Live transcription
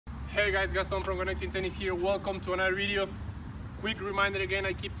Hey guys, Gaston from Connecting Tennis here. Welcome to another video. Quick reminder again,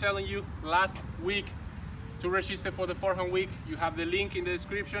 I keep telling you last week to register for the Forehand week. You have the link in the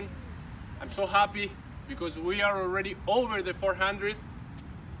description. I'm so happy because we are already over the 400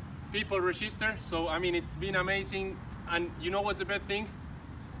 people register. So I mean, it's been amazing. And you know what's the best thing?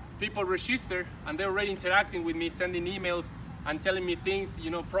 People register and they're already interacting with me, sending emails and telling me things, you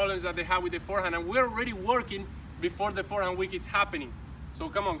know, problems that they have with the forehand, and we're already working before the Forehand week is happening. So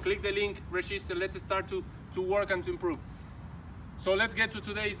come on, click the link, register, let's start to work and to improve. So let's get to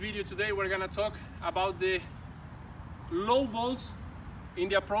today's video. Today we're gonna talk about the low balls in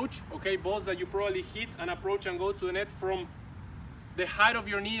the approach, okay? Balls that you probably hit and approach and go to the net from the height of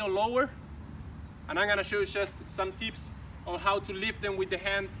your knee or lower. And I'm gonna show you just some tips on how to lift them with the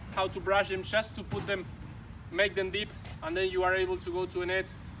hand, how to brush them, just to put them, make them deep, and then you are able to go to a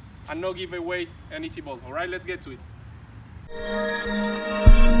net and not give away an easy ball. All right, let's get to it.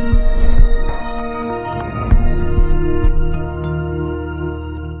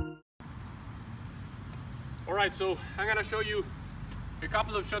 Alright, so I'm gonna show you a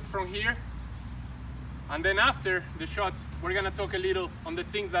couple of shots from here, and then after the shots we're gonna talk a little on the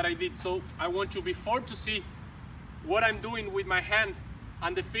things that I did. So I want you before to see what I'm doing with my hand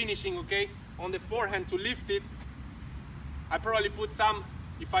and the finishing, okay, on the forehand to lift it. I probably put some,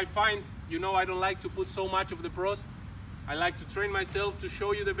 if I find, you know, I don't like to put so much of the pros. I like to train myself to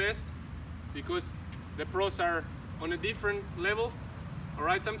show you the best because the pros are on a different level. All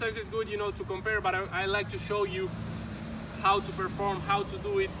right, sometimes it's good, you know, to compare, but I like to show you how to perform, how to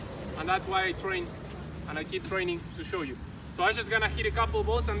do it, and that's why I train and I keep training to show you. So I'm just gonna hit a couple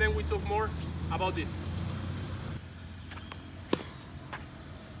balls and then we talk more about this.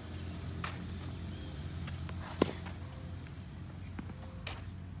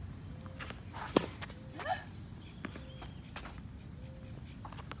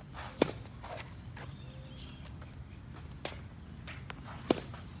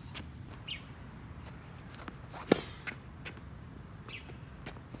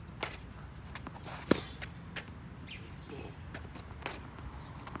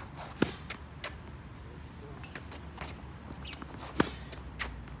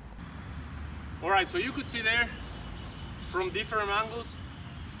 Alright, so you could see there from different angles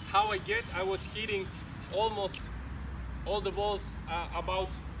how I was hitting almost all the balls about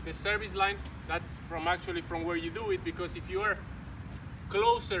the service line. That's actually from where you do it, because if you are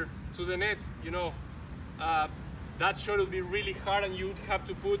closer to the net, you know, that shot would be really hard and you would have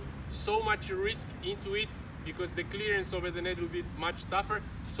to put so much risk into it because the clearance over the net would be much tougher.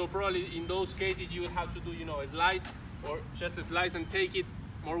 So probably in those cases you would have to do, you know, a slice or just a slice and take it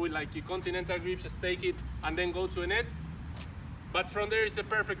more with like your continental grip, just take it and then go to a net. But from there is a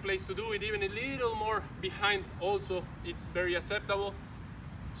perfect place to do it. Even a little more behind also, it's very acceptable.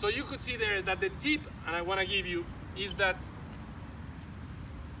 So you could see there that the tip, and I want to give you, is that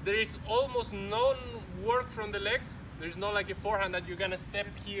there is almost no work from the legs. There's not like a forehand that you're gonna step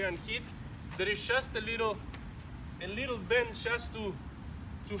here and hit. There is just a little bend just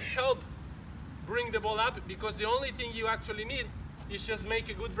to help bring the ball up, because the only thing you actually need is just make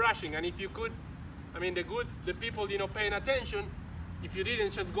a good brushing. And if you could, I mean, the people, you know, paying attention, if you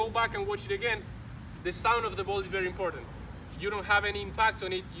didn't, just go back and watch it again. The sound of the ball is very important. You don't have any impact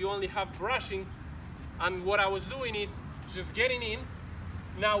on it, you only have brushing. And what I was doing is just getting in.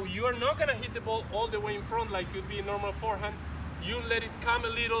 Now you're not gonna hit the ball all the way in front like you'd be a normal forehand. You let it come a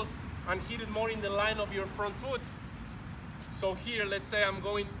little and hit it more in the line of your front foot. So here, let's say I'm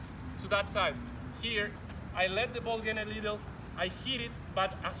going to that side. Here, I let the ball get a little, I hit it,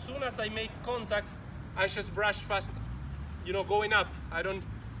 but as soon as I make contact, I just brush fast, you know, going up.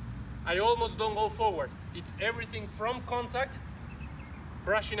 I almost don't go forward. It's everything from contact,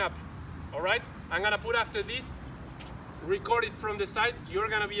 brushing up, all right? I'm gonna put after this, record it from the side. You're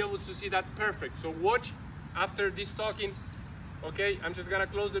gonna be able to see that perfect. So watch after this talking, okay? I'm just gonna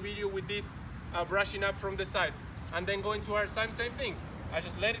close the video with this brushing up from the side. And then going to our side, same thing. I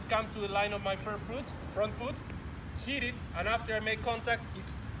just let it come to the line of my front foot, hit it, and after I make contact,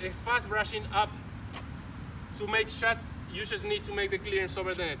 it's a fast brushing up to make just, you just need to make the clearance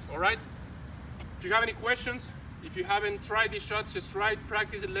over the net, all right? If you have any questions, if you haven't tried this shot, just try it,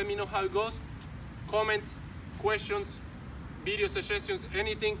 practice it, let me know how it goes. Comments, questions, video suggestions,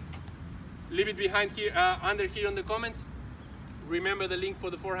 anything, leave it behind here, under here on the comments. Remember, the link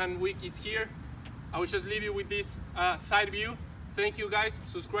for the Forehand week is here. I will just leave you with this side view. Thank you guys,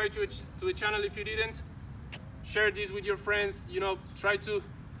 subscribe to the channel if you didn't. Share this with your friends, you know, try to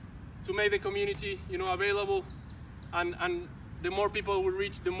make the community, you know, available, and the more people we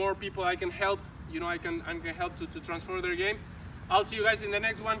reach, the more people I can help, you know, I can help to transform their game. I'll see you guys in the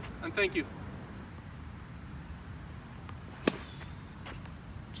next one, and thank you.